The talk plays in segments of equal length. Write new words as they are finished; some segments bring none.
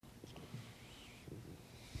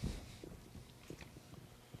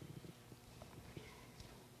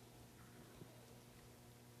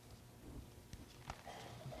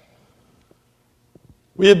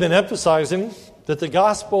We have been emphasizing that the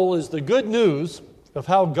gospel is the good news of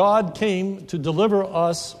how God came to deliver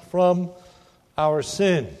us from our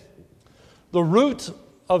sin. The root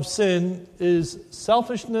of sin is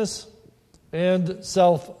selfishness and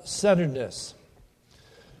self-centeredness.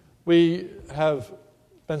 We have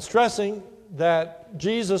been stressing that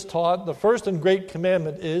Jesus taught the first and great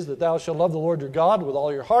commandment is that thou shalt love the Lord your God with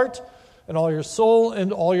all your heart and all your soul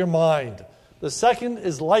and all your mind. The second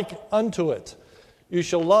is like unto it. You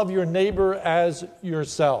shall love your neighbor as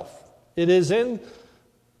yourself. It is in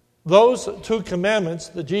those two commandments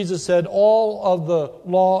that Jesus said all of the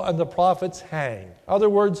law and the prophets hang. In other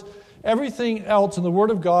words, everything else in the Word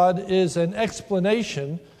of God is an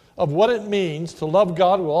explanation of what it means to love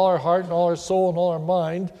God with all our heart and all our soul and all our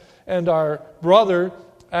mind, and our brother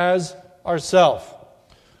as ourself.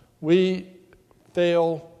 We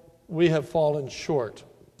fail, we have fallen short,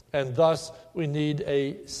 and thus we need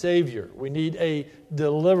a Savior. We need a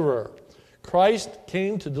deliverer. Christ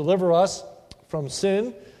came to deliver us from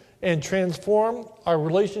sin and transform our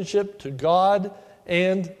relationship to God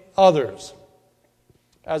and others.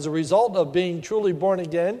 As a result of being truly born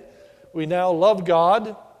again, we now love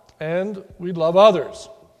God and we love others.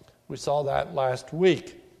 We saw that last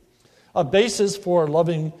week. A basis for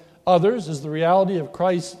loving others is the reality of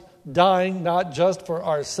Christ dying not just for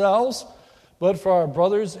ourselves, but for our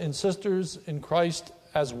brothers and sisters in Christ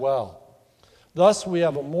as well. Thus, we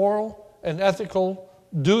have a moral and ethical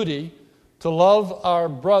duty to love our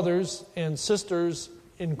brothers and sisters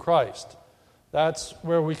in Christ. That's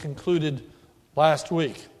where we concluded last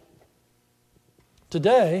week.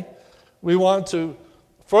 Today, we want to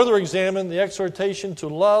further examine the exhortation to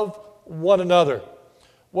love one another.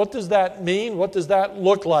 What does that mean? What does that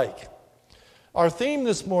look like? Our theme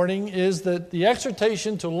this morning is that the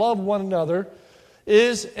exhortation to love one another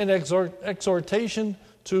is an exhortation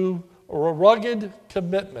to a rugged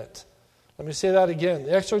commitment. Let me say that again.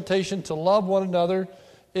 The exhortation to love one another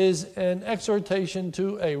is an exhortation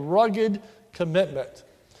to a rugged commitment.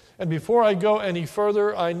 And before I go any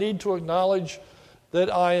further, I need to acknowledge that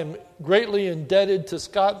I am greatly indebted to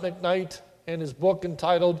Scott McKnight and his book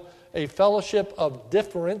entitled A Fellowship of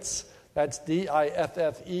Difference. That's D-I-F-F-E-R-N-T-S,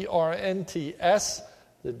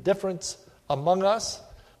 the difference among us,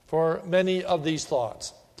 for many of these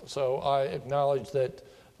thoughts. So I acknowledge that,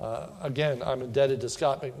 again, I'm indebted to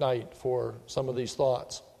Scott McKnight for some of these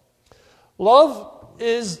thoughts. Love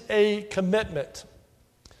is a commitment.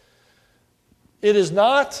 It is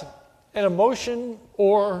not an emotion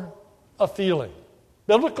or a feeling.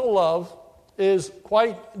 Biblical love is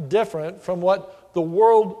quite different from what the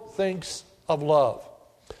world thinks of love.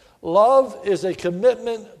 Love is a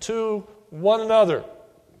commitment to one another.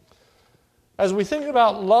 As we think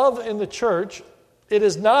about love in the church, it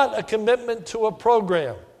is not a commitment to a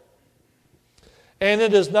program. And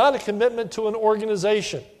it is not a commitment to an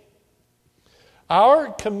organization. Our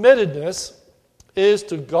committedness is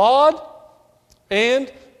to God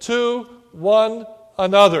and to one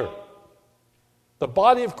another. The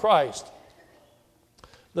body of Christ,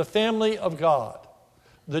 the family of God.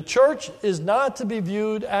 The church is not to be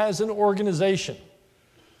viewed as an organization.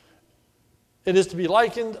 It is to be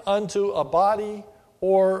likened unto a body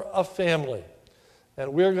or a family.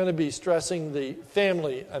 And we're going to be stressing the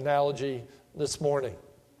family analogy this morning.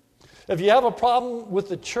 If you have a problem with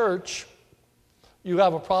the church, you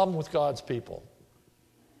have a problem with God's people.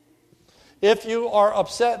 If you are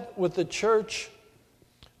upset with the church,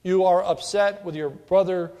 you are upset with your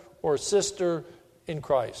brother or sister in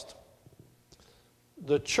Christ.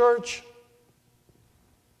 The church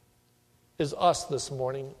is us this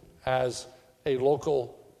morning as a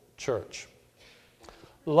local church.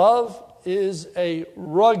 Love is a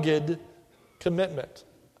rugged commitment.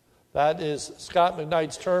 That is Scott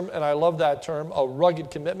McKnight's term, and I love that term, a rugged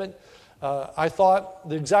commitment. I thought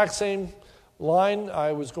the exact same line.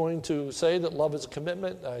 I was going to say that love is a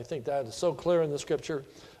commitment. I think that is so clear in the Scripture.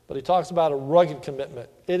 But he talks about a rugged commitment.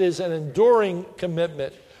 It is an enduring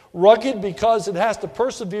commitment. Rugged because it has to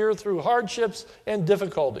persevere through hardships and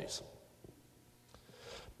difficulties.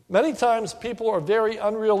 Many times people are very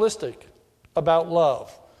unrealistic about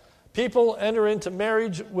love. People enter into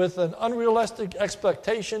marriage with an unrealistic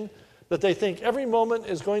expectation that they think every moment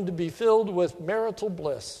is going to be filled with marital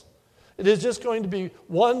bliss. It is just going to be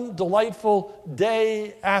one delightful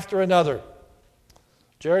day after another.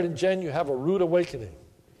 Jared and Jen, you have a rude awakening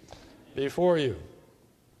before you.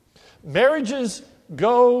 Marriages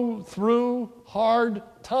go through hard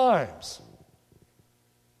times.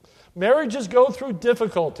 Marriages go through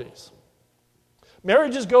difficulties.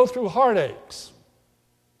 Marriages go through heartaches.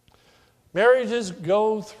 Marriages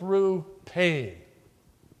go through pain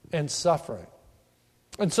and suffering.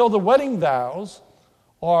 And so the wedding vows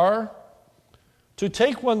are to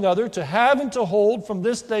take one another, to have and to hold from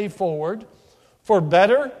this day forward, for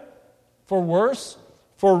better, for worse,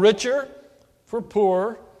 for richer, for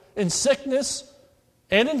poorer, in sickness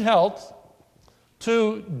and in health,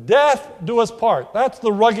 to death do us part. That's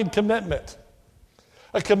the rugged commitment.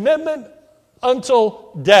 A commitment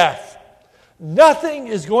until death. Nothing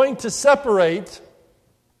is going to separate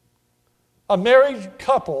a married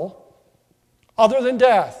couple other than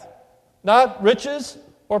death. Not riches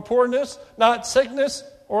or poorness, not sickness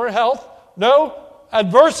or health. No,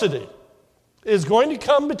 adversity is going to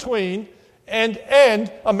come between and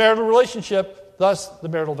end a marital relationship, thus the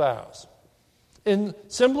marital vows. In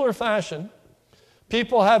similar fashion,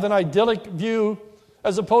 people have an idyllic view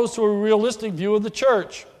as opposed to a realistic view of the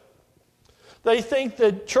church. They think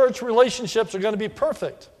that church relationships are going to be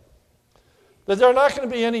perfect, that there are not going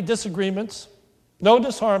to be any disagreements, no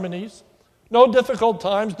disharmonies, no difficult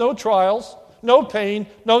times, no trials, no pain,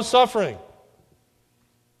 no suffering.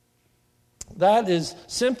 That is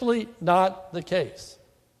simply not the case.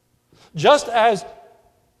 Just as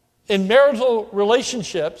in marital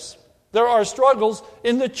relationships, there are struggles,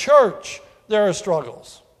 in the church, there are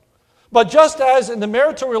struggles. But just as in the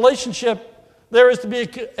marital relationship, there is to be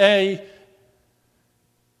a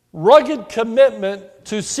rugged commitment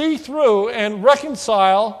to see through and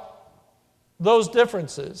reconcile those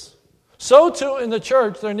differences, so too in the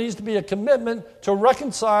church, there needs to be a commitment to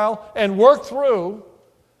reconcile and work through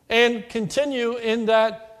and continue in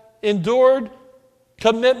that endured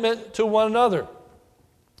commitment to one another.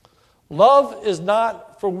 Love is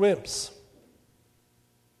not for wimps.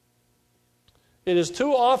 It is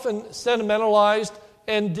too often sentimentalized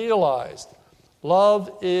and idealized.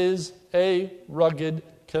 Love is a rugged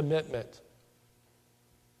commitment.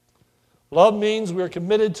 Love means we're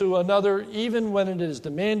committed to another even when it is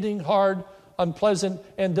demanding, hard, unpleasant,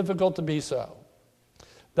 and difficult to be so.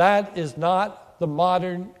 That is not the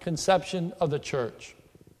modern conception of the church.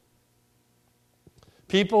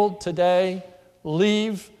 People today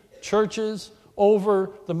leave churches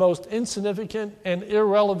over the most insignificant and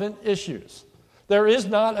irrelevant issues. There is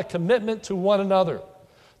not a commitment to one another.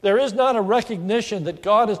 There is not a recognition that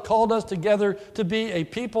God has called us together to be a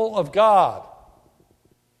people of God.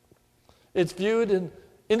 It's viewed in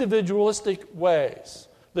individualistic ways.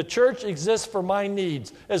 The church exists for my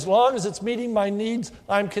needs. As long as it's meeting my needs,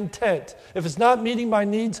 I'm content. If it's not meeting my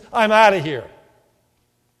needs, I'm out of here.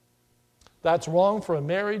 That's wrong for a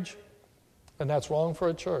marriage, and that's wrong for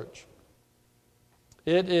a church.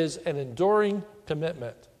 It is an enduring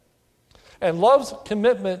commitment. And love's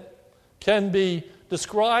commitment can be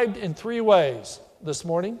described in three ways this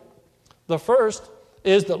morning. The first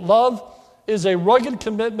is that love is a rugged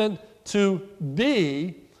commitment to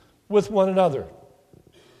be with one another.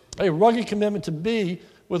 A rugged commitment to be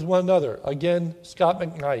with one another. Again, Scott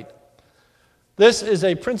McKnight. This is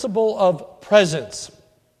a principle of presence.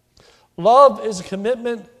 Love is a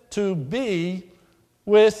commitment to be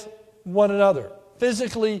with one another,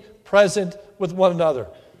 physically present with one another.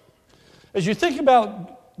 As you think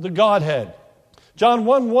about the Godhead, John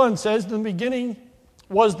 1:1 says, in the beginning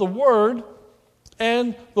was the Word,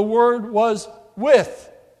 and the Word was with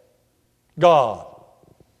God.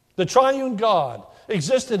 The triune God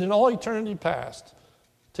existed in all eternity past,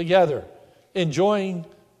 together, enjoying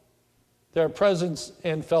their presence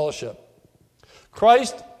and fellowship.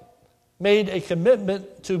 Christ made a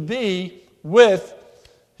commitment to be with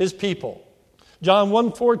his people. John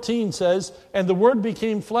 1:14 says, and the Word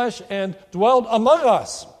became flesh and dwelled among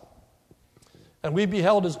us. And we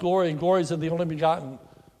beheld his glory, glories of the only begotten,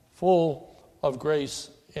 full of grace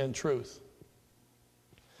and truth.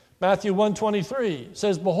 Matthew 1:23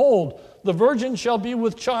 says, behold, the virgin shall be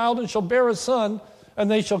with child and shall bear a son, and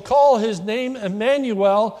they shall call his name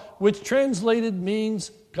Emmanuel, which translated means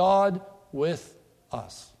God with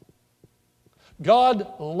us.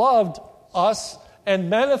 God loved us and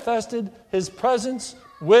manifested his presence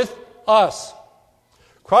with us.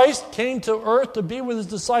 Christ came to earth to be with his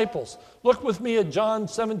disciples. Look with me at John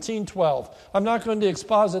 17:12. I'm not going to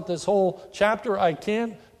exposit this whole chapter. I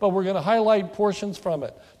can't, but we're going to highlight portions from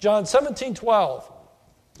it. John 17:12.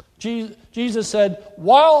 Jesus said,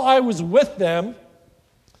 while I was with them,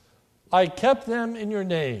 I kept them in your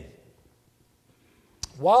name.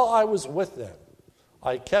 While I was with them,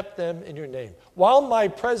 I kept them in your name. While my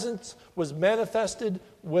presence was manifested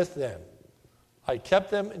with them, I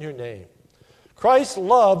kept them in your name. Christ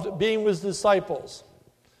loved being with his disciples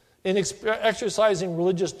in exercising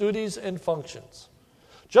religious duties and functions.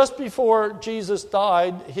 Just before Jesus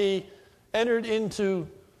died, he entered into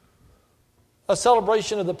a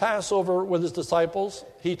celebration of the Passover with his disciples.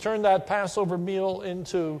 He turned that Passover meal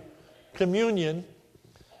into communion.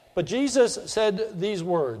 But Jesus said these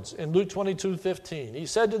words in Luke 22:15. He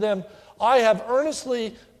said to them, I have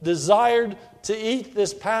earnestly desired to eat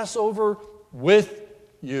this Passover with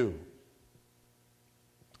you.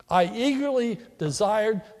 I eagerly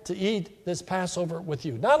desired to eat this Passover with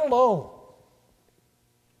you. Not alone,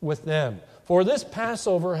 with them. For this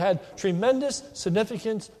Passover had tremendous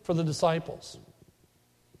significance for the disciples.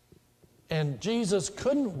 And Jesus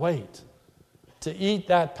couldn't wait to eat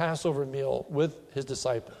that Passover meal with his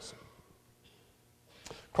disciples.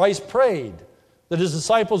 Christ prayed that his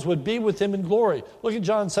disciples would be with him in glory. Look at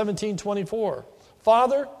John 17:24.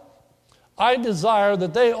 Father, I desire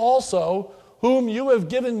that they also, whom you have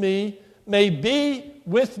given me, may be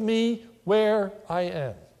with me where I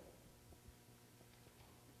am.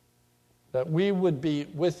 That we would be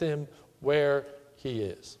with him where he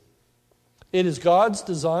is. It is God's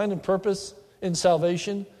design and purpose in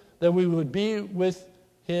salvation that we would be with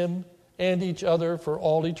him and each other for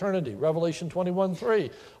all eternity. Revelation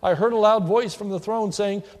 21:3. I heard a loud voice from the throne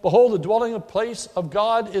saying, behold, the dwelling place of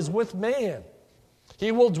God is with man.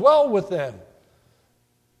 He will dwell with them,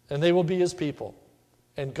 and they will be his people.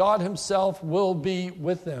 And God himself will be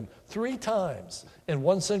with them. 3 times in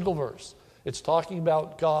one single verse. It's talking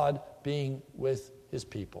about God being with his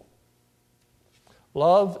people.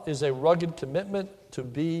 Love is a rugged commitment to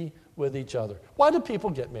be with each other. Why do people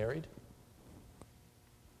get married?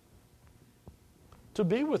 To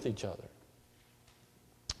be with each other.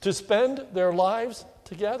 To spend their lives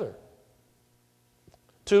together.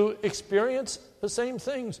 To experience the same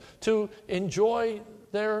things. To enjoy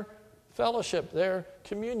their fellowship, their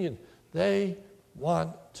communion. They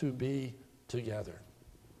want to be together.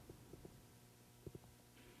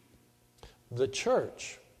 The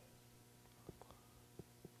church,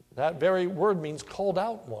 that very word means called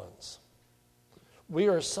out ones. We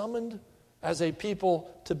are summoned as a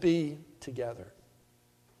people to be together.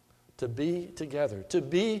 To be together. To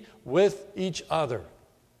be with each other.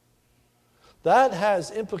 That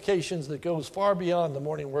has implications that goes far beyond the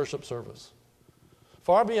morning worship service.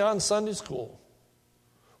 Far beyond Sunday school.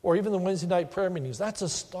 Or even the Wednesday night prayer meetings. That's a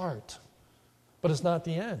start. But it's not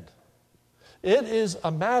the end. It is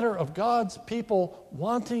a matter of God's people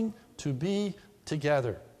wanting to be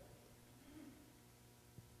together.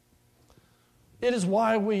 It is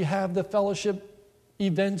why we have the fellowship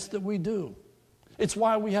events that we do. It's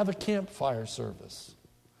why we have a campfire service.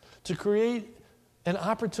 To create an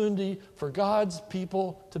opportunity for God's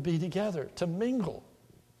people to be together, to mingle,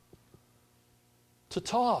 to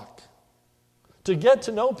talk, to get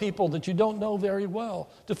to know people that you don't know very well,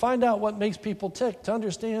 to find out what makes people tick, to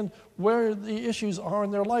understand where the issues are in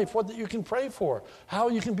their life, what that you can pray for, how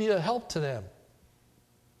you can be a help to them.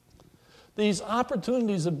 These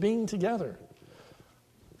opportunities of being together.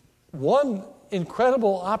 One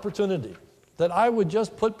incredible opportunity that I would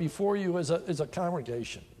just put before you as a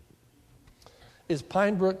congregation is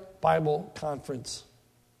Pine Brook Bible Conference,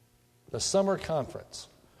 the summer conference.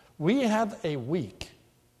 We have a week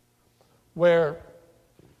where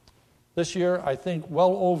this year I think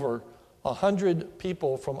well over 100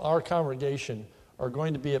 people from our congregation are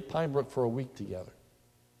going to be at Pine Brook for a week together.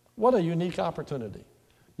 What a unique opportunity.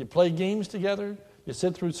 You play games together. You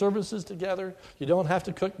sit through services together. You don't have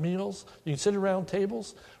to cook meals. You can sit around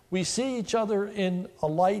tables. We see each other in a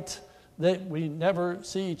light that we never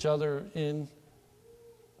see each other in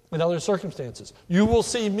other circumstances. You will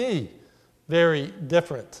see me very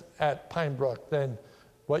different at Pine Brook than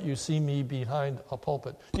what you see me behind a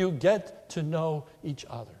pulpit. You get to know each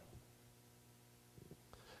other.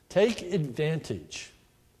 Take advantage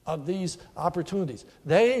of these opportunities.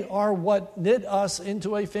 They are what knit us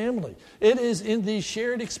into a family. It is in these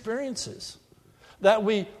shared experiences that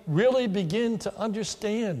we really begin to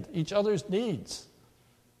understand each other's needs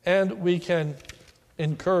and we can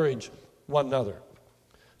encourage one another.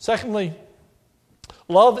 Secondly,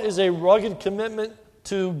 love is a rugged commitment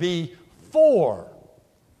to be for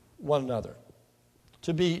one another.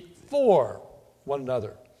 To be for one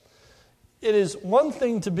another. It is one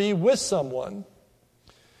thing to be with someone.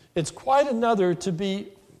 It's quite another to be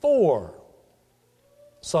for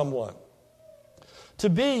someone. To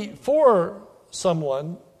be for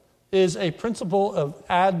someone is a principle of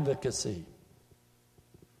advocacy.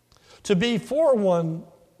 To be for one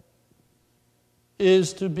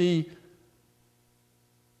is to be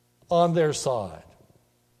on their side.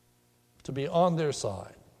 To be on their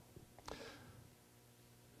side.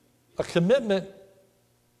 A commitment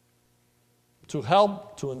to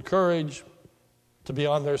help, to encourage, to be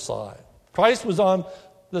on their side. Christ was on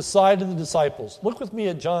the side of the disciples. Look with me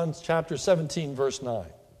at John chapter 17, verse 9.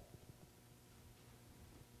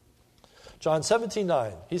 John 17,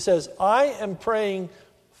 9. He says, I am praying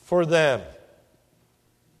for them.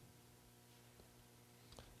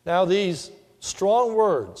 Now these strong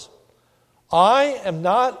words. I am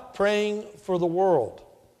not praying for the world,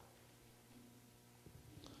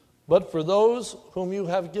 but for those whom you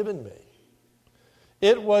have given me.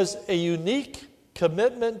 It was a unique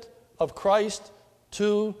commitment of Christ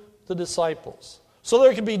to the disciples. So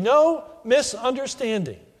there can be no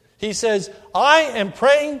misunderstanding. He says, I am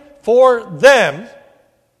praying for them.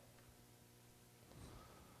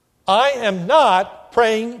 I am not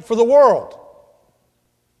praying for the world.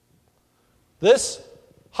 This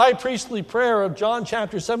high priestly prayer of John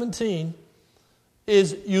chapter 17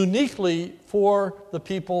 is uniquely for the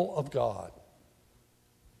people of God.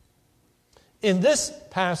 In this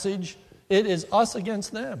passage, it is us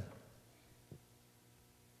against them.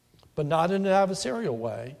 But not in an adversarial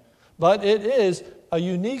way, but it is a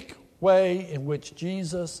unique way in which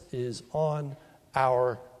Jesus is on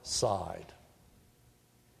our side.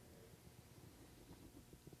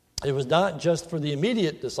 It was not just for the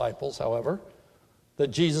immediate disciples, however, that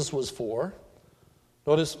Jesus was for.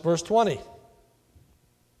 Notice verse 20.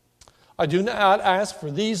 I do not ask for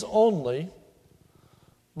these only,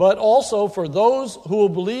 but also for those who will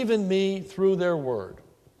believe in me through their word.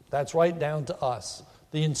 That's right down to us,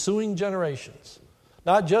 the ensuing generations.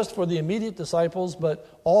 Not just for the immediate disciples,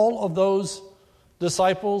 but all of those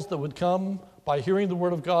disciples that would come by hearing the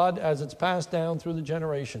word of God as it's passed down through the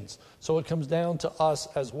generations. So it comes down to us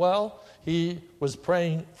as well. He was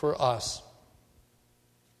praying for us.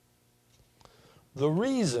 The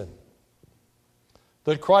reason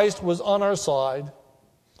that Christ was on our side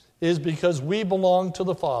is because we belong to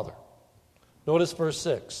the Father. Notice verse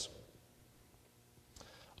 6.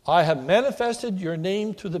 I have manifested your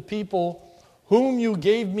name to the people whom you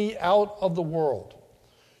gave me out of the world.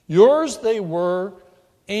 Yours they were,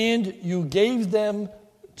 and you gave them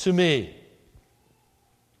to me.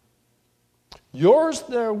 Yours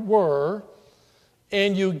there were,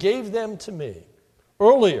 and you gave them to me.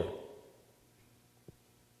 Earlier,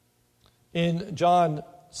 in John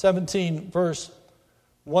 17, verse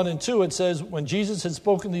 1 and 2, it says, when Jesus had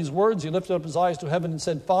spoken these words, he lifted up his eyes to heaven and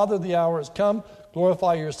said, Father, the hour has come.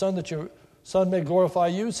 Glorify your Son, that your Son may glorify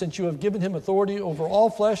you, since you have given him authority over all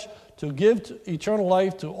flesh to give eternal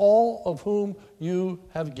life to all of whom you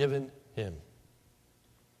have given him.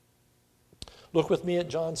 Look with me at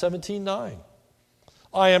John 17, 9.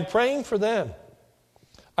 I am praying for them.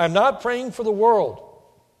 I am not praying for the world,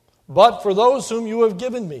 but for those whom you have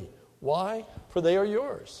given me. Why? For they are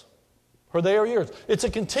yours. For they are yours. It's a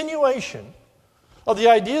continuation of the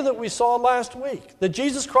idea that we saw last week, that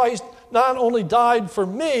Jesus Christ not only died for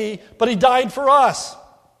me, but he died for us.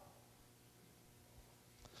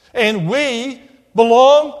 And we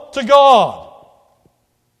belong to God.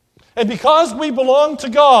 And because we belong to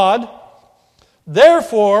God,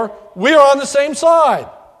 therefore, we are on the same side.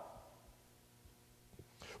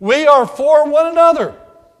 We are for one another.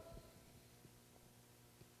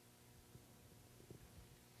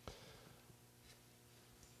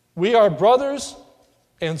 We are brothers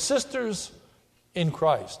and sisters in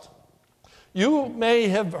Christ. You may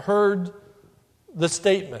have heard the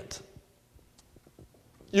statement,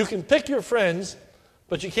 you can pick your friends,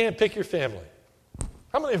 but you can't pick your family.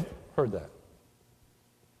 How many have heard that?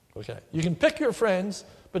 Okay. You can pick your friends,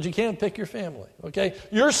 but you can't pick your family. Okay.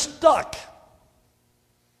 You're stuck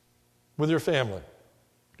with your family.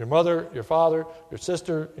 Your mother, your father, your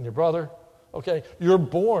sister, and your brother. Okay. You're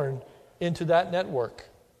born into that network.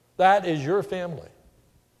 That is your family.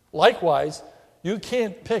 Likewise, you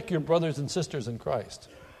can't pick your brothers and sisters in Christ.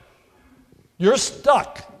 You're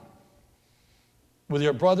stuck with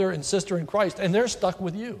your brother and sister in Christ, and they're stuck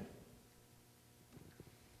with you.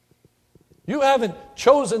 You haven't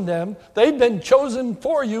chosen them. They've been chosen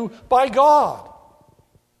for you by God.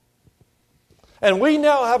 And we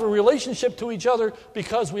now have a relationship to each other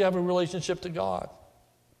because we have a relationship to God.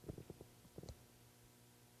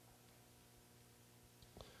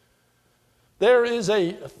 There is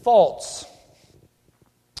a false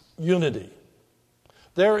unity.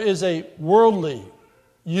 There is a worldly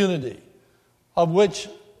unity of which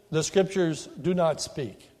the Scriptures do not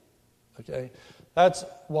speak. Okay? That's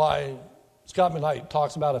why Scott McKnight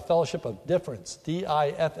talks about a fellowship of difference,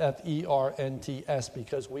 D-I-F-F-E-R-N-T-S,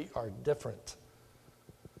 because we are different.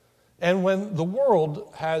 And when the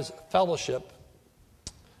world has fellowship,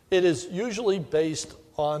 it is usually based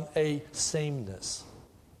on a sameness.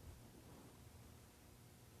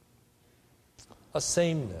 A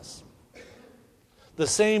sameness. The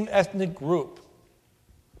same ethnic group.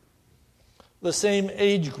 the same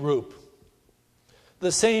age group,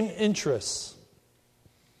 the same interests,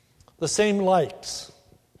 the same likes.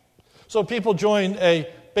 So people join a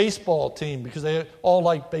baseball team because they all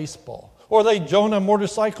like baseball. Or they join a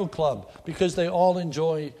motorcycle club because they all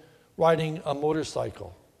enjoy riding a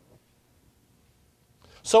motorcycle.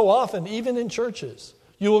 So often, even in churches,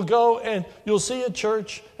 you will go and you'll see a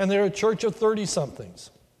church and they're a church of 30-somethings.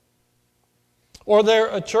 Or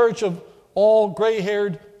they're a church of all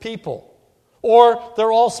gray-haired people. Or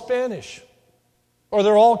they're all Spanish. Or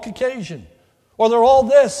they're all Caucasian. Or they're all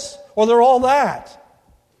this. Or they're all that.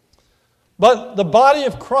 But the body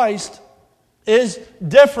of Christ is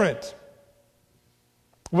different.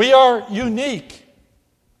 We are unique.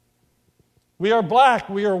 We are black.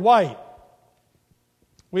 We are white.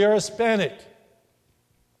 We are Hispanic.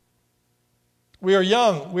 We are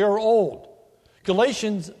young. We are old.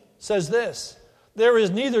 Galatians says this: there is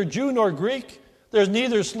neither Jew nor Greek. There is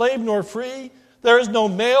neither slave nor free. There is no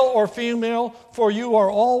male or female, for you are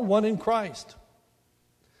all one in Christ.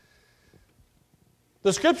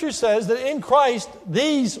 The Scripture says that in Christ,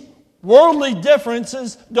 these worldly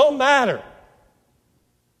differences don't matter.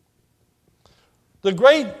 The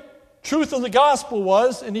great truth of the gospel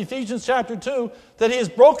was, in Ephesians chapter 2, that He has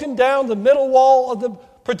broken down the middle wall of the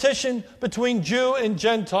partition between Jew and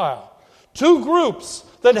Gentile. Two groups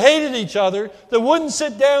that hated each other, that wouldn't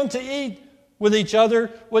sit down to eat with each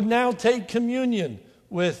other, would now take communion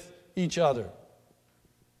with each other.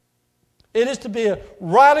 It is to be a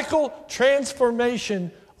radical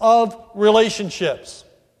transformation of relationships.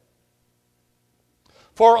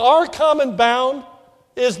 For our common bound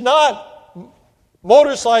is not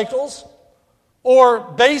motorcycles or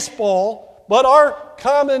baseball, but our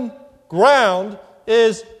common ground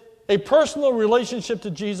is a personal relationship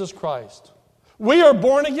to Jesus Christ. We are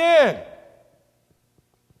born again.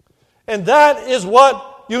 And that is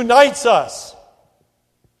what unites us.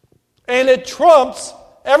 And it trumps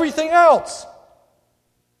everything else.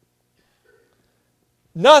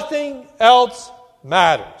 Nothing else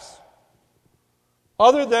matters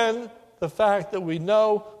other than the fact that we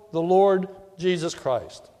know the Lord Jesus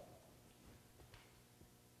Christ.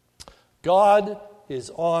 God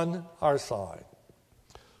is on our side.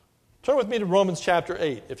 Turn with me to Romans chapter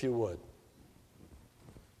 8, if you would.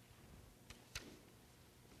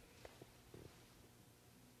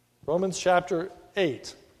 Romans chapter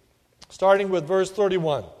 8, starting with verse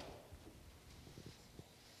 31.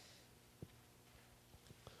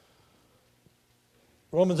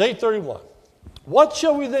 Romans 8:31. What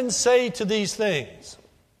shall we then say to these things?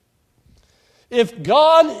 If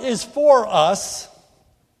God is for us,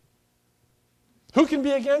 who can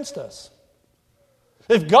be against us?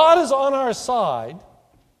 If God is on our side,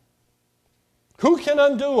 who can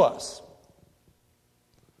undo us?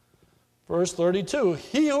 Verse 32,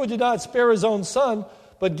 He who did not spare His own Son,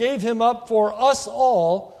 but gave Him up for us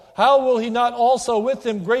all, how will He not also with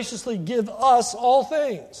Him graciously give us all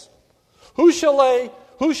things? Who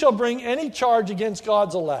shall bring any charge against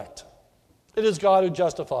God's elect? It is God who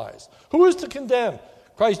justifies. Who is to condemn?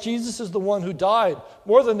 Christ Jesus is the one who died.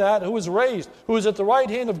 More than that, who was raised, who is at the right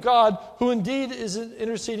hand of God, who indeed is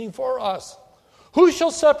interceding for us. Who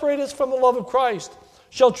shall separate us from the love of Christ?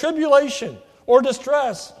 Shall tribulation, or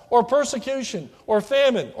distress, or persecution, or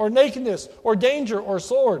famine, or nakedness, or danger, or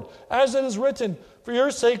sword? As it is written, for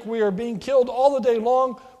your sake we are being killed all the day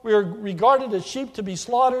long. We are regarded as sheep to be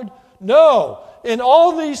slaughtered. No, in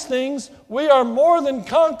all these things we are more than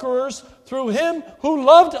conquerors through Him who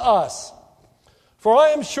loved us. For I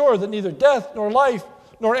am sure that neither death, nor life,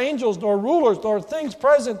 nor angels, nor rulers, nor things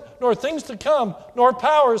present, nor things to come, nor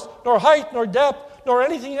powers, nor height, nor depth, nor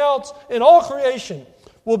anything else in all creation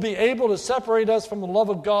will be able to separate us from the love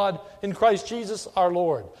of God in Christ Jesus our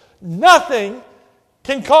Lord. Nothing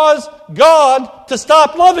can cause God to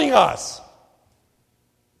stop loving us.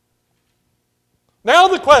 Now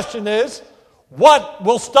the question is, what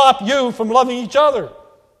will stop you from loving each other?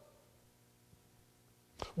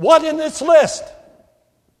 What in this list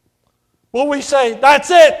will we say,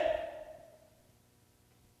 that's it?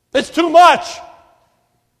 It's too much.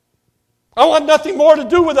 I want nothing more to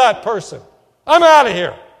do with that person. I'm out of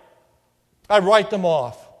here. I write them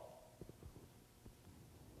off.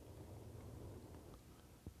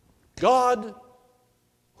 God,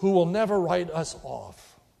 who will never write us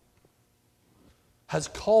off, has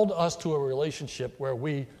called us to a relationship where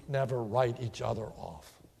we never write each other off.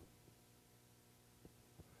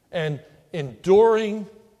 And enduring,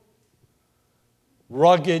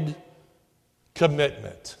 rugged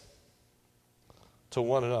commitment to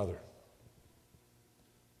one another.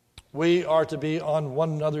 We are to be on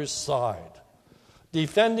one another's side,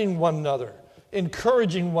 defending one another,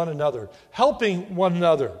 encouraging one another, helping one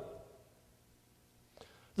another.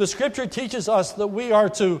 The Scripture teaches us that we are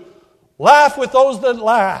to laugh with those that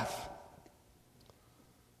laugh,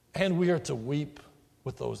 and we are to weep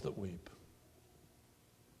with those that weep.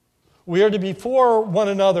 We are to be for one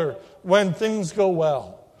another when things go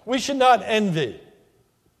well. We should not envy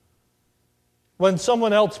when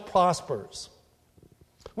someone else prospers.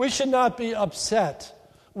 We should not be upset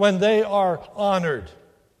when they are honored,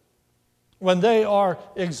 when they are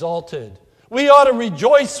exalted. We ought to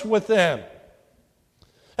rejoice with them.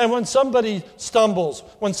 And when somebody stumbles,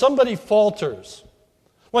 when somebody falters,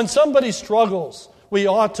 when somebody struggles, we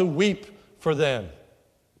ought to weep for them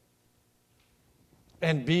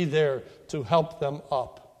and be there to help them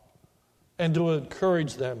up and to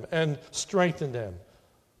encourage them and strengthen them.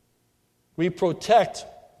 We protect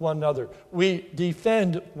one another. We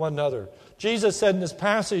defend one another. Jesus said in this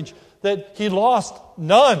passage that he lost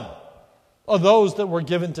none of those that were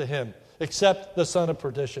given to him except the son of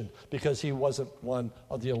perdition, because he wasn't one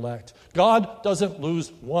of the elect. God doesn't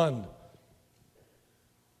lose one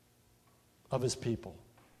of his people.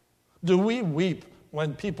 Do we weep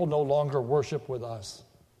when people no longer worship with us?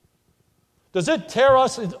 Does it tear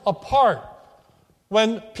us apart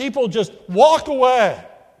when people just walk away?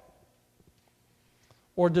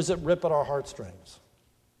 Or does it rip at our heartstrings?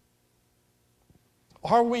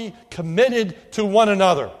 Are we committed to one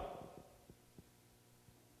another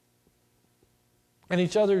and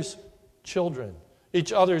each other's children,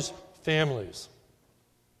 each other's families?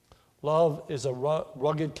 Love is a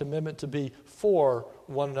rugged commitment to be for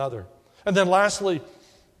one another. And then lastly,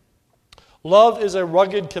 love is a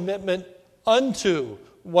rugged commitment unto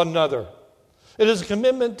one another. It is a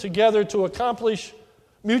commitment together to accomplish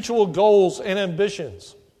mutual goals and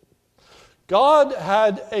ambitions. God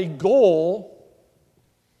had a goal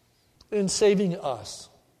in saving us.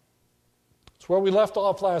 It's where we left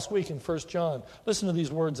off last week in 1 John. Listen to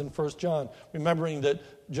these words in 1 John, remembering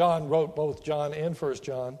that John wrote both John and 1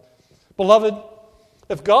 John. Beloved,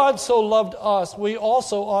 if God so loved us, we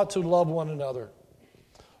also ought to love one another.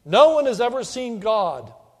 No one has ever seen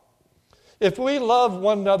God. If we love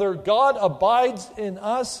one another, God abides in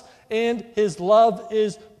us, and his love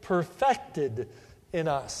is perfected in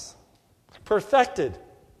us. Perfected.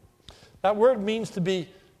 That word means to be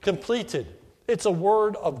completed. It's a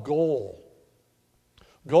word of goal.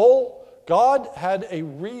 Goal, God had a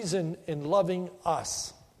reason in loving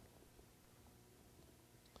us.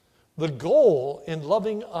 The goal in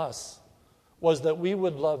loving us was that we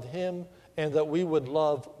would love him and that we would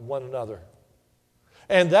love one another.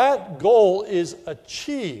 And that goal is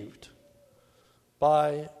achieved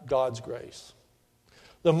by God's grace.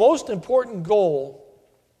 The most important goal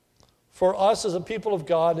for us as a people of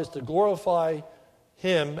God is to glorify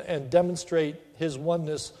him and demonstrate his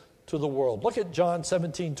oneness to the world. Look at John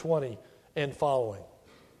 17:20 and following.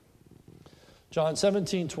 John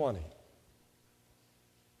 17:20.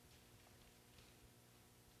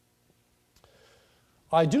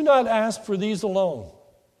 I do not ask for these alone,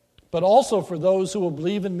 but also for those who will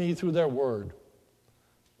believe in me through their word.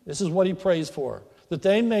 This is what he prays for, that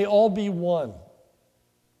they may all be one.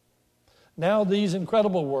 Now these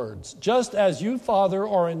incredible words, just as you, Father,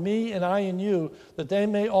 are in me and I in you, that they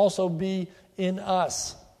may also be in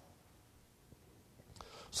us,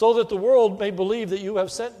 so that the world may believe that you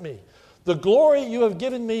have sent me. The glory you have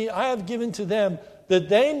given me, I have given to them, that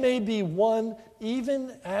they may be one,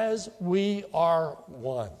 even as we are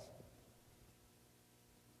one.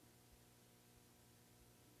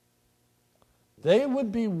 They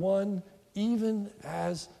would be one even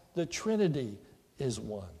as the Trinity is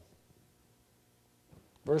one.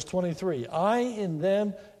 Verse 23, I in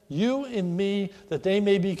them, you in me, that they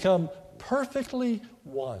may become perfectly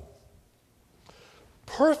one.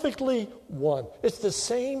 Perfectly one. It's the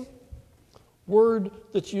same word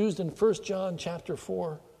that's used in 1 John chapter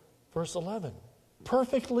 4, verse 11.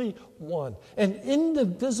 Perfectly one. An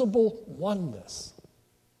indivisible oneness.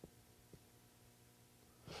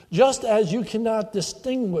 Just as you cannot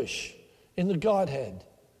distinguish in the Godhead,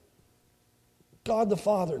 God the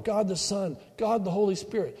Father, God the Son, God the Holy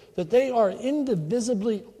Spirit, that they are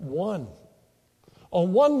indivisibly one. A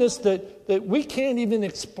oneness that we can't even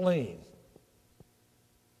explain.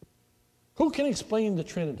 Who can explain the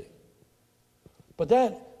Trinity? But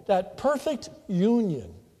that perfect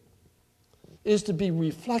union is to be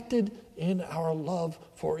reflected in our love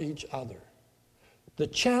for each other. The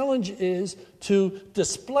challenge is to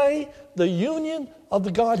display the union of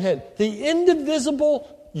the Godhead, the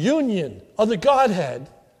indivisible union of the Godhead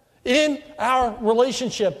in our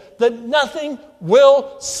relationship, that nothing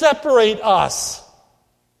will separate us.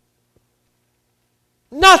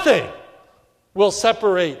 Nothing. will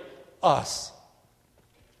separate us.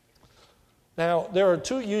 Now, there are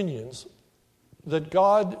two unions that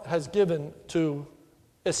God has given to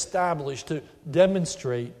establish, to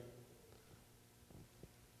demonstrate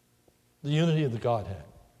the unity of the Godhead.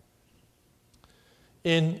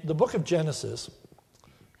 In the book of Genesis,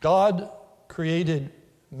 God created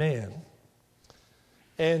man,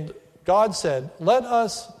 and God said, "Let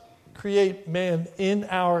us create man in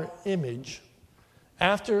our image,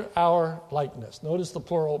 after our likeness." Notice the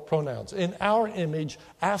plural pronouns. In our image,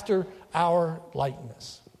 after our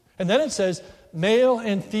likeness. And then it says, "Male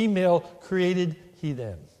and female created he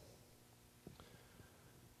them."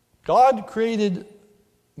 God created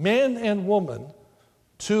man and woman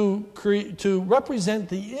to represent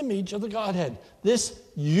the image of the Godhead, this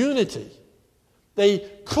unity. They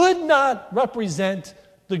could not represent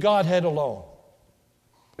the Godhead alone.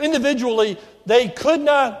 Individually, they could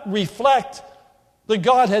not reflect the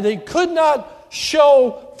Godhead. They could not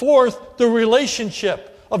show forth the relationship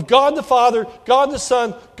of God the Father, God the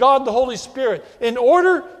Son, God the Holy Spirit. In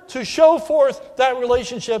order to show forth that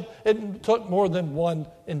relationship, it took more than one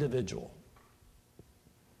individual.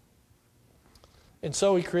 And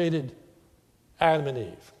so he created Adam and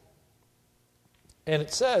Eve. And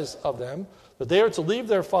it says of them that they are to leave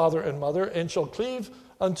their father and mother and shall cleave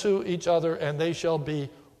unto each other, and they shall be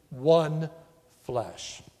one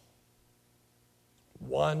flesh.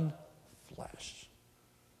 One flesh.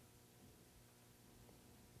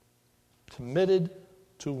 Committed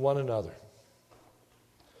to one another.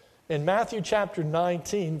 In Matthew chapter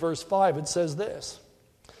 19, verse 5, it says this: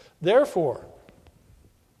 "Therefore,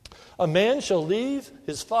 a man shall leave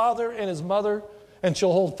his father and his mother, and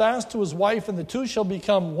shall hold fast to his wife, and the two shall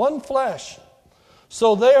become one flesh.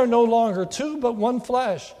 So they are no longer two, but one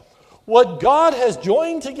flesh. What God has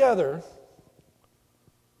joined together,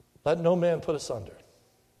 let no man put asunder."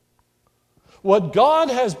 What God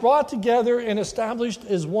has brought together and established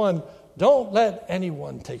is one. Don't let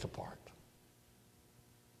anyone take apart.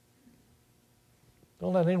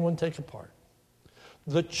 Don't let anyone take apart.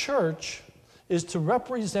 The church is to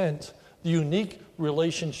represent the unique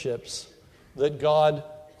relationships that God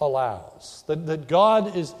allows, that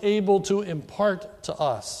God is able to impart to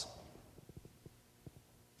us.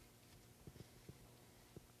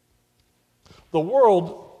 The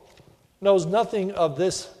world knows nothing of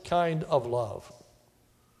this kind of love.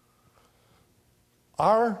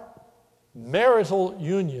 Our marital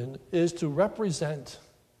union is to represent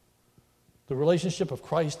the relationship of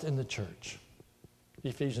Christ in the church.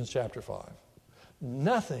 Ephesians chapter 5.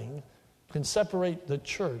 Nothing can separate the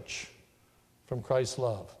church from Christ's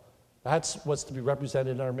love. That's what's to be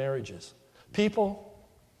represented in our marriages. People,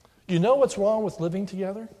 you know what's wrong with living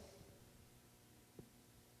together?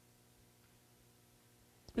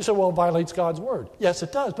 You say, well, it violates God's word. Yes,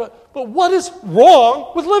 it does. But what is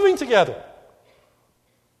wrong with living together?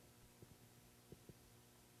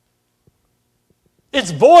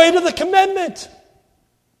 It's void of the commitment.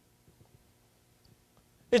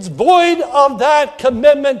 It's void of that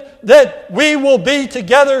commitment that we will be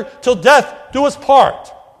together till death do us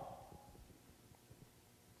part.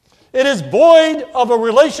 It is void of a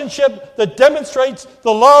relationship that demonstrates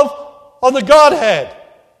the love of the Godhead,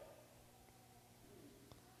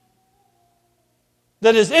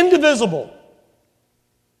 that is indivisible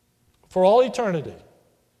for all eternity,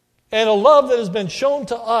 and a love that has been shown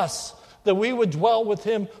to us that we would dwell with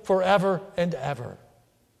Him forever and ever.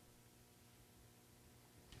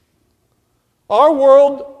 Our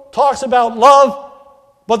world talks about love,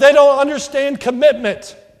 but they don't understand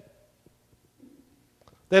commitment.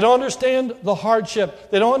 They don't understand the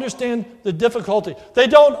hardship. They don't understand the difficulty. They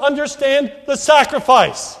don't understand the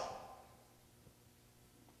sacrifice.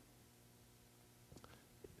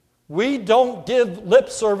 We don't give lip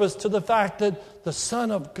service to the fact that the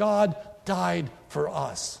Son of God died for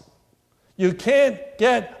us. You can't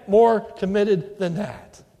get more committed than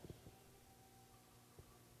that.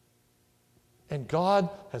 And God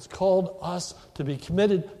has called us to be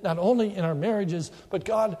committed not only in our marriages, but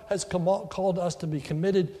God has called us to be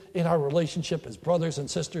committed in our relationship as brothers and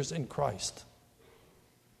sisters in Christ.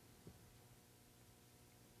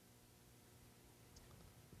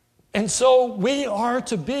 And so we are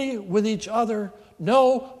to be with each other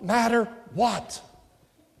no matter what.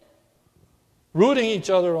 Rooting each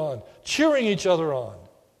other on, cheering each other on.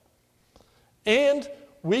 And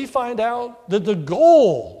we find out that the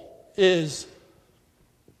goal is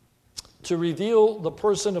to reveal the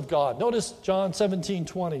person of God. Notice John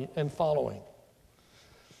 17:20 and following.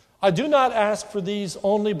 "I do not ask for these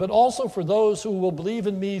only, but also for those who will believe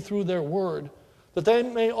in me through their word, that they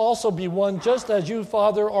may also be one, just as you,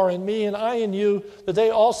 Father, are in me and I in you, that they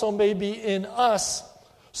also may be in us,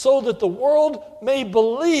 so that the world may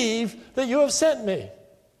believe that you have sent me.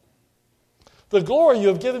 The glory you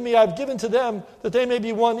have given me, I have given to them, that they may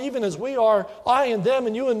be one, even as we are, I and them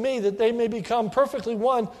and you and me, that they may become perfectly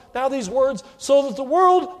one. Now these words, so that the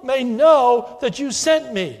world may know that you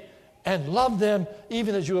sent me and love them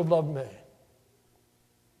even as you have loved me.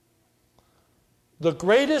 The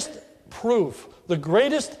greatest proof, the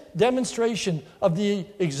greatest demonstration of the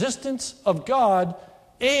existence of God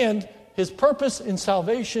and His purpose in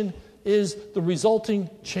salvation is the resulting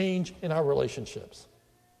change in our relationships.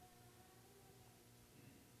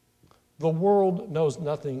 The world knows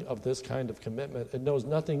nothing of this kind of commitment. It knows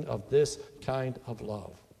nothing of this kind of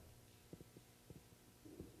love.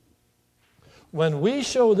 When we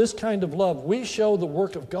show this kind of love, we show the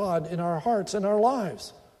work of God in our hearts and our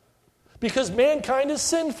lives. Because mankind is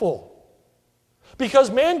sinful.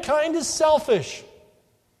 Because mankind is selfish.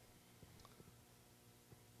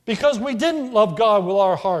 Because we didn't love God with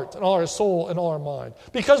our heart and all our soul and all our mind.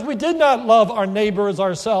 Because we did not love our neighbor as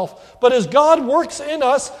ourselves. But as God works in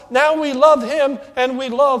us, now we love Him and we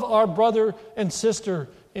love our brother and sister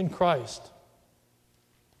in Christ.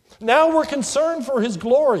 Now we're concerned for His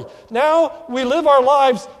glory. Now we live our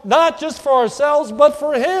lives not just for ourselves, but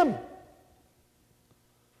for Him.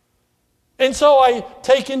 And so I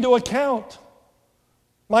take into account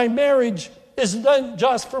my marriage is not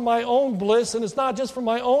just for my own bliss, and it's not just for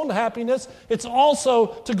my own happiness. It's also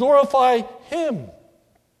to glorify Him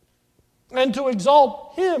and to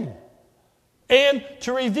exalt Him and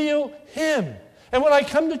to reveal Him. And when I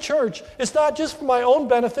come to church, it's not just for my own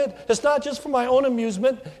benefit. It's not just for my own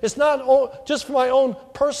amusement. It's not just for my own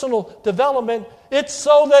personal development. It's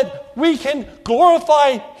so that we can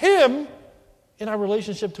glorify Him in our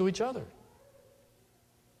relationship to each other.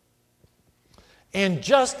 And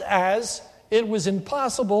just as it was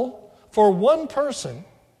impossible for one person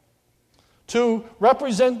to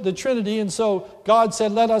represent the Trinity, and so God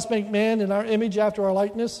said, let us make man in our image after our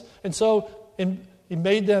likeness, and so He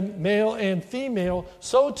made them male and female,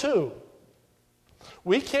 so too,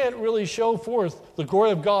 we can't really show forth the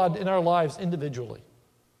glory of God in our lives individually.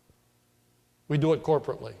 We do it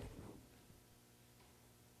corporately.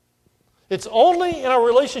 It's only in our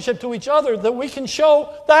relationship to each other that we can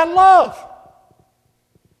show that love.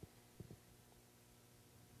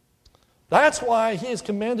 That's why He has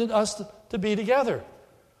commanded us to be together.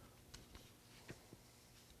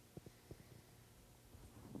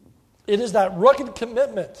 It is that rugged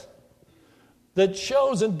commitment that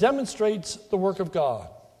shows and demonstrates the work of God.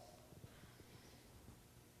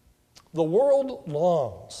 The world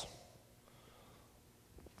longs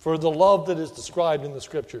for the love that is described in the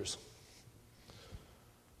Scriptures.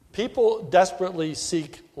 People desperately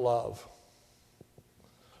seek love.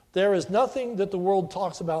 There is nothing that the world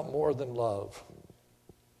talks about more than love.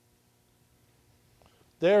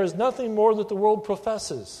 There is nothing more that the world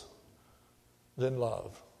professes than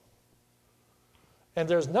love. And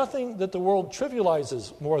there's nothing that the world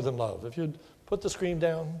trivializes more than love. If you'd put the screen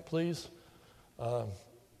down, please.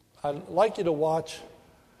 I'd like you to watch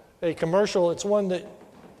a commercial. It's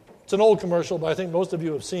an old commercial, but I think most of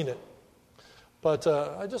you have seen it. But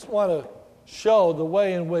I just want to show the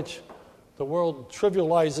way in which the world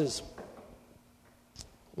trivializes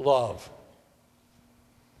love.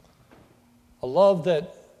 A love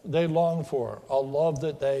that they long for, a love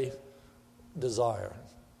that they desire.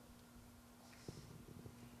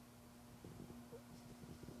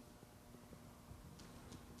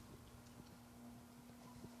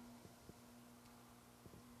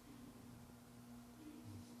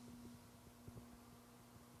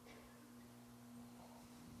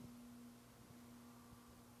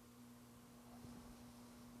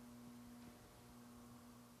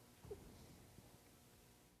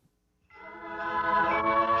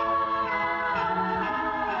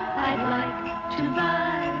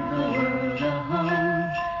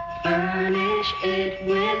 It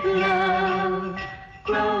with love,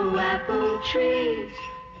 grow apple trees,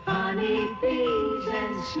 honey bees,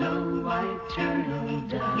 and snow white turtle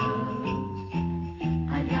doves.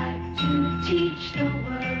 I'd like to teach the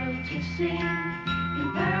world to sing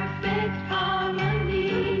in perfect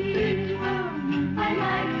harmony. I'd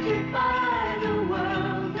like to buy the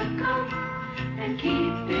world a coat and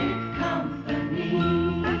keep it company.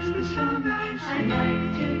 That's the song I sing. I'd like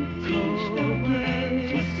to teach the world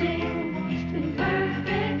to sing.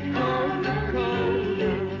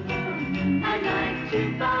 To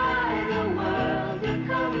buy the world a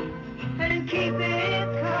coat and keep it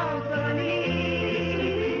company.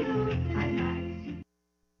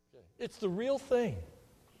 It's the real thing.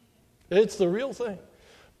 It's the real thing.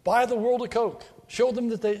 Buy the world a Coke. Show them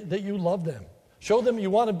that you love them. Show them you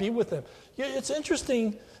want to be with them. Yeah, it's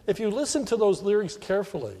interesting, if you listen to those lyrics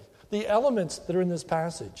carefully, the elements that are in this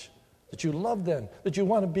passage, that you love them, that you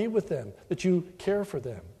want to be with them, that you care for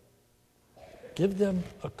them. Give them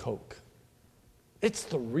a Coke. It's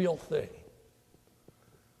the real thing.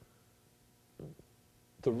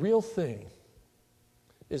 The real thing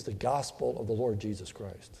is the gospel of the Lord Jesus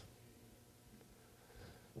Christ.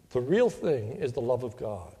 The real thing is the love of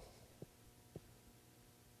God.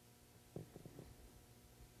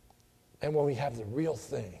 And when we have the real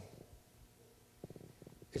thing,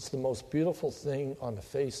 it's the most beautiful thing on the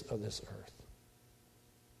face of this earth.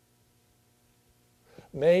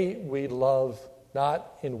 May we love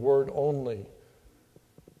not in word only,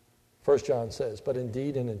 1 John says, but in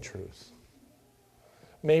deed and in truth.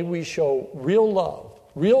 May we show real love,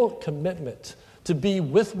 real commitment to be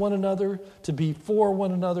with one another, to be for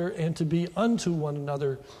one another, and to be unto one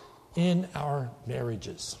another in our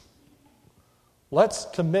marriages. Let's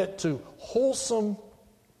commit to wholesome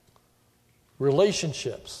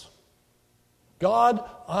relationships,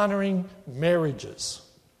 God-honoring marriages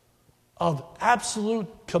of absolute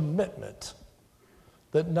commitment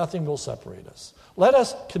that nothing will separate us. Let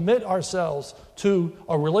us commit ourselves to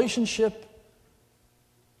a relationship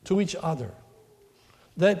to each other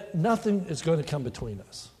that nothing is going to come between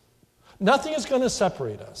us. Nothing is going to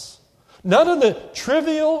separate us. None of the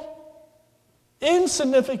trivial,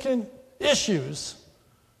 insignificant issues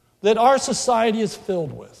that our society is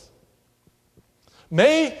filled with.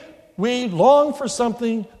 May we long for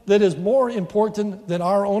something that is more important than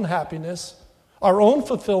our own happiness, our own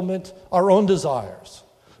fulfillment, our own desires.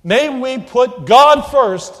 May we put God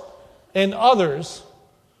first and others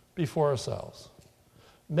before ourselves.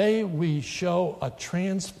 May we show a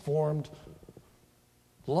transformed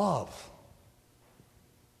love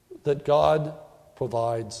that God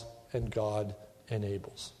provides and God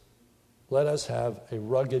enables. Let us have a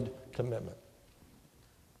rugged commitment.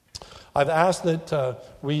 I've asked that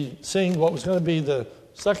we sing what was going to be the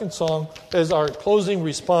second song as our closing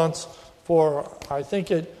response for, I think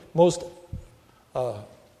it most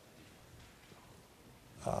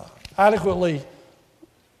adequately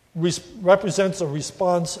represents a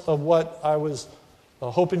response of what I was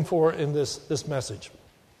hoping for in this message.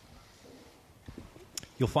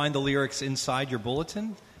 You'll find the lyrics inside your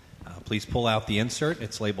bulletin. Please pull out the insert.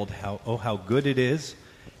 It's labeled How Good It Is.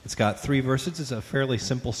 It's got 3 verses. It's a fairly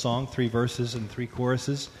simple song, 3 verses and 3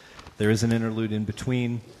 choruses. There is an interlude in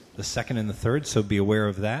between the second and the third, so be aware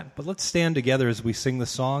of that. But let's stand together as we sing the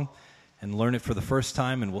song and learn it for the first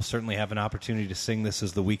time, and we'll certainly have an opportunity to sing this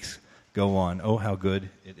as the weeks go on. Oh, how good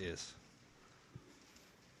it is.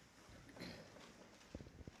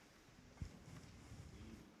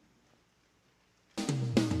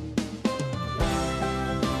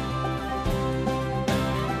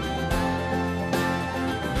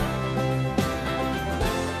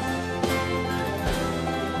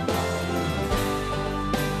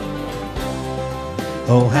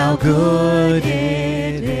 Oh, how good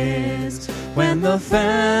it is when the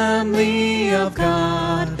family of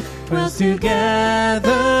God dwells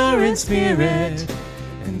together in spirit,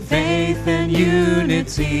 in faith and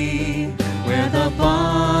unity, where the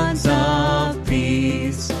bonds of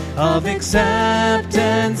peace, of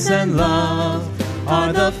acceptance and love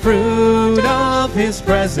are the fruit of His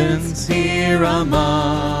presence here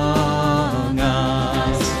among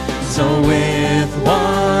us. So with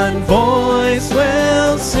one voice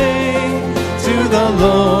we'll sing to the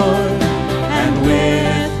Lord, and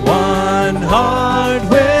with one heart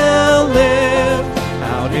we'll live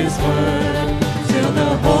out His word till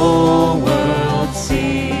the whole world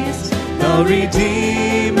sees the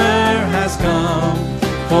Redeemer has come,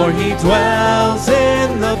 for He dwells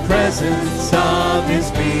in the presence of His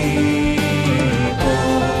people.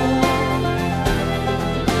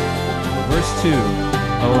 Verse 2.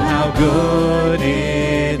 Oh, how good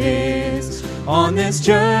it is on this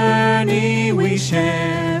journey we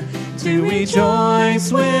share to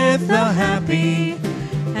rejoice with the happy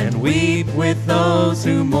and weep with those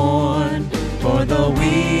who mourn. For the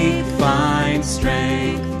weak find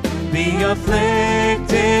strength, the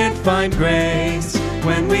afflicted find grace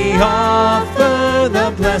when we offer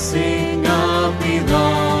the blessing of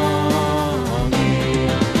belonging.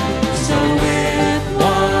 So with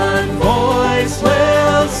one voice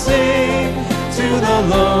we'll sing to the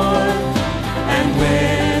Lord, and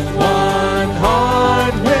with one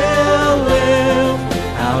heart we'll live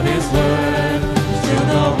out His word till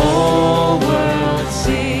the whole world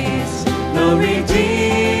sees the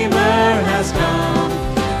Redeemer has come,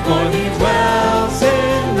 for He dwells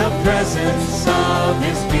in the presence of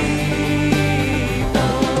His people.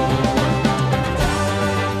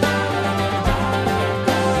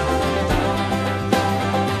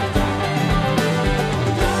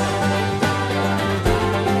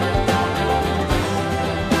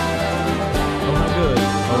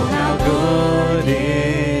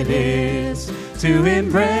 to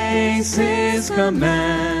embrace His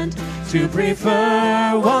command, to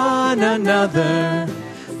prefer one another,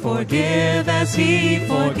 forgive as He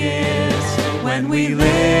forgives. When we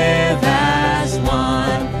live as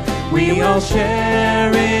one, we all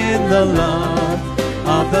share in the love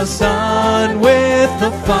of the Son with the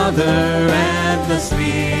Father and the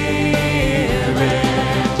Spirit.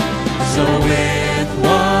 So with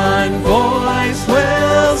one voice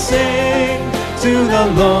we'll sing to the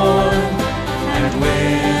Lord, and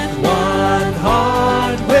with one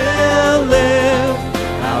heart we'll live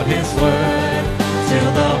out His word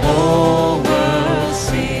till the whole world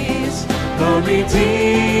sees the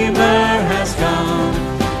Redeemer has come,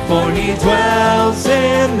 for He dwells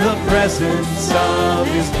in the presence of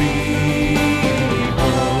His people.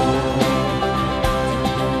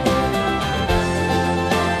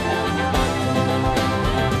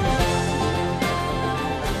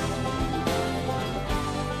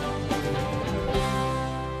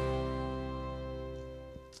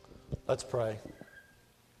 Let's pray.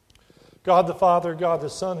 God the Father, God the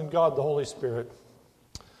Son, and God the Holy Spirit,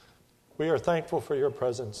 we are thankful for your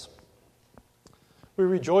presence. We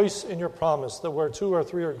rejoice in your promise that where two or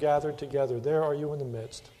three are gathered together, there are you in the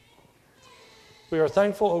midst. We are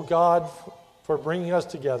thankful, O God, for bringing us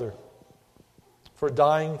together, for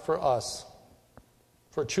dying for us,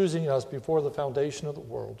 for choosing us before the foundation of the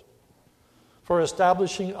world, for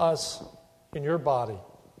establishing us in your body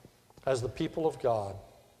as the people of God.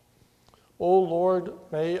 O Lord,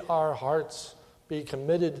 may our hearts be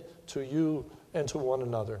committed to you and to one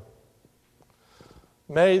another.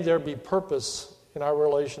 May there be purpose in our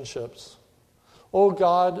relationships. O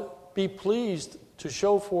God, be pleased to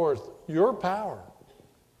show forth your power,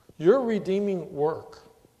 your redeeming work,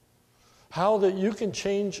 how that you can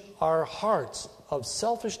change our hearts of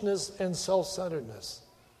selfishness and self-centeredness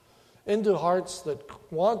into hearts that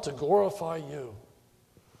want to glorify you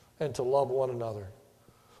and to love one another.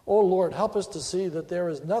 Oh Lord, help us to see that there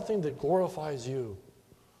is nothing that glorifies you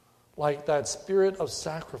like that spirit of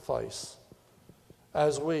sacrifice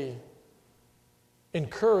as we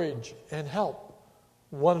encourage and help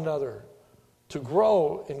one another to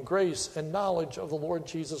grow in grace and knowledge of the Lord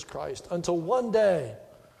Jesus Christ until one day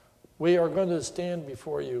we are going to stand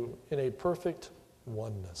before you in a perfect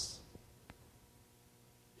oneness,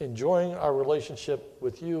 enjoying our relationship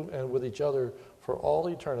with you and with each other for all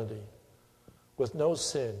eternity, with no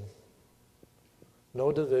sin,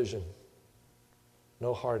 no division,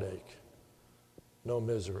 no heartache, no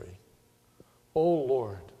misery. Oh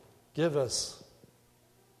Lord, give us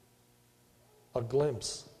a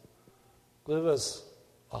glimpse, give us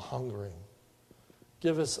a hungering,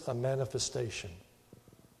 give us a manifestation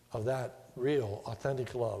of that real,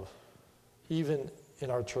 authentic love, even in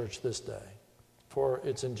our church this day. For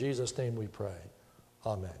it's in Jesus' name we pray.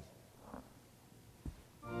 Amen.